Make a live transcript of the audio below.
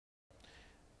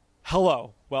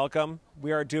Hello, welcome.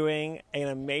 We are doing an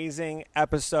amazing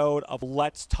episode of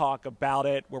Let's Talk About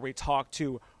It, where we talk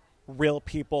to real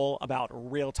people about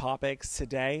real topics.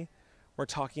 Today, we're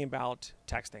talking about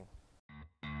texting.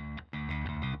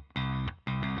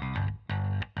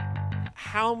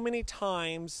 How many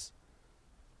times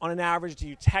on an average do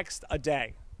you text a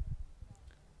day?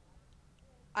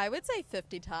 I would say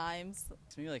 50 times.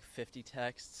 It's maybe like 50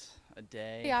 texts a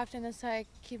day. Pretty often, that's how I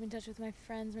keep in touch with my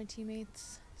friends, my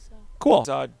teammates. So Cool.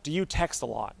 Do you text a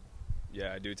lot?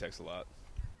 Yeah, I do text a lot.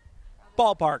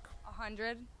 Ballpark.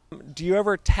 100. Do you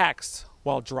ever text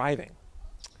while driving?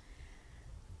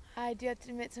 I do have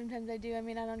to admit, sometimes I do. I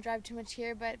mean, I don't drive too much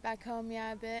here, but back home,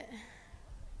 yeah, a bit.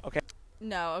 Okay.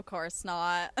 No, of course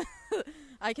not.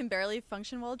 I can barely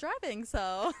function while driving,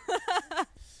 so.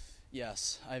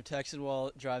 Yes, I've texted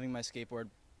while driving my skateboard.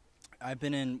 I've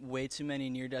been in way too many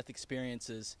near-death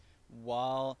experiences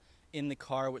while in the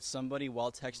car with somebody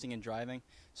while texting and driving.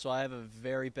 So I have a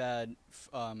very bad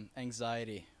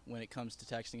anxiety when it comes to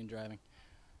texting and driving.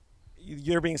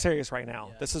 You're being serious right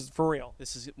now. Yeah. This is for real.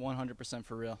 This is 100%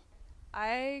 for real.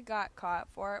 I got caught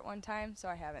for it one time, so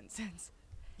I haven't since.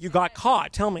 You got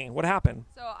caught. Tell me, what happened?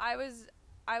 So I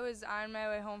was on my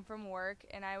way home from work,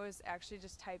 and I was actually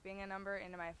just typing a number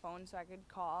into my phone so I could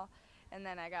call, and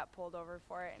then I got pulled over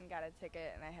for it and got a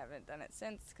ticket, and I haven't done it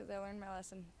since because I learned my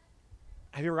lesson.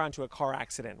 Have you ever gotten into a car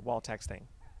accident while texting?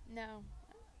 No.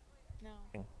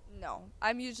 No,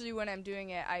 I'm usually, when I'm doing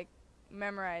it, I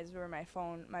memorize where my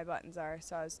buttons are,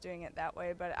 so I was doing it that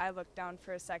way, but I looked down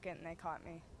for a second and they caught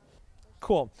me.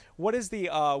 Cool. What is the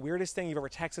weirdest thing you've ever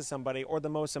texted somebody, or the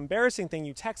most embarrassing thing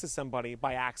you texted somebody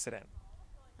by accident?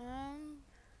 Can't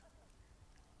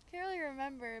really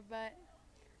remember, but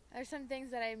there's some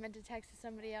things that I meant to text to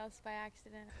somebody else by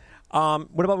accident.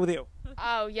 What about with you?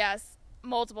 Oh, yes.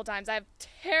 Multiple times. I have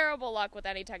terrible luck with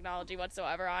any technology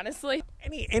whatsoever, honestly.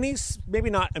 Any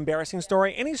maybe not embarrassing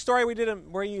story? Any story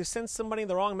where you sent somebody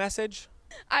the wrong message?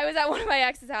 I was at one of my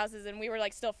ex's houses, and we were,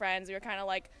 still friends. We were kind of,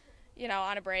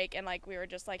 on a break, and, we were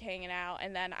just, hanging out.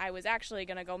 And then I was actually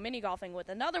going to go mini golfing with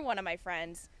another one of my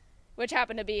friends, which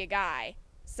happened to be a guy.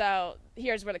 So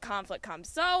here's where the conflict comes.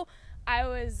 So I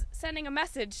was sending a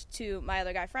message to my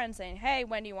other guy friend saying, hey,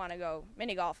 when do you want to go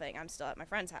mini golfing? I'm still at my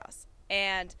friend's house.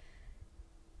 And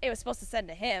it was supposed to send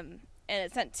to him, and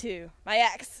it sent to my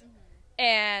ex.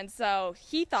 And so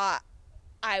he thought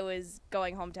I was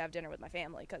going home to have dinner with my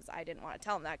family because I didn't want to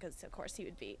tell him that because, of course,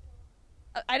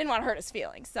 I didn't want to hurt his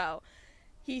feelings. So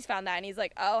he found that, and he's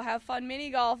like, oh, have fun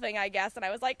mini golfing, I guess. And I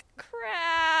was like,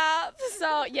 crap.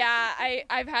 So, yeah,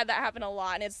 I've had that happen a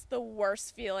lot, and it's the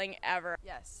worst feeling ever.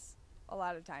 Yes, a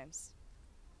lot of times.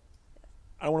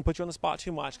 I don't want to put you on the spot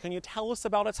too much. Can you tell us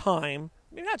about a time,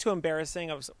 maybe not too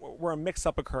embarrassing, where a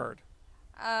mix-up occurred?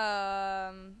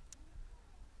 Let's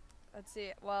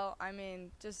see. Well, I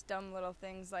mean, just dumb little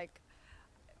things like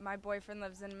my boyfriend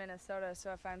lives in Minnesota,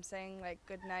 so if I'm saying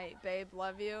good night, babe,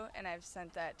 love you, and I've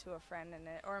sent that to a friend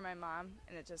or my mom,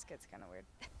 and it just gets kind of weird.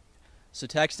 So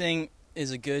texting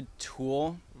is a good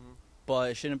tool,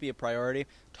 but it shouldn't be a priority.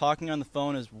 Talking on the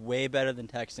phone is way better than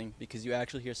texting because you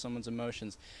actually hear someone's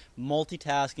emotions.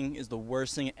 Multitasking is the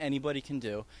worst thing anybody can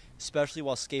do, especially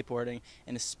while skateboarding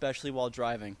and especially while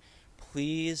driving.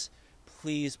 Please,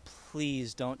 please,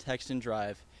 please don't text and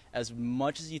drive. As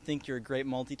much as you think you're a great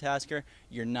multitasker,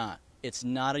 you're not. It's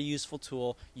not a useful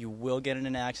tool. You will get in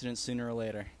an accident sooner or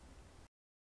later.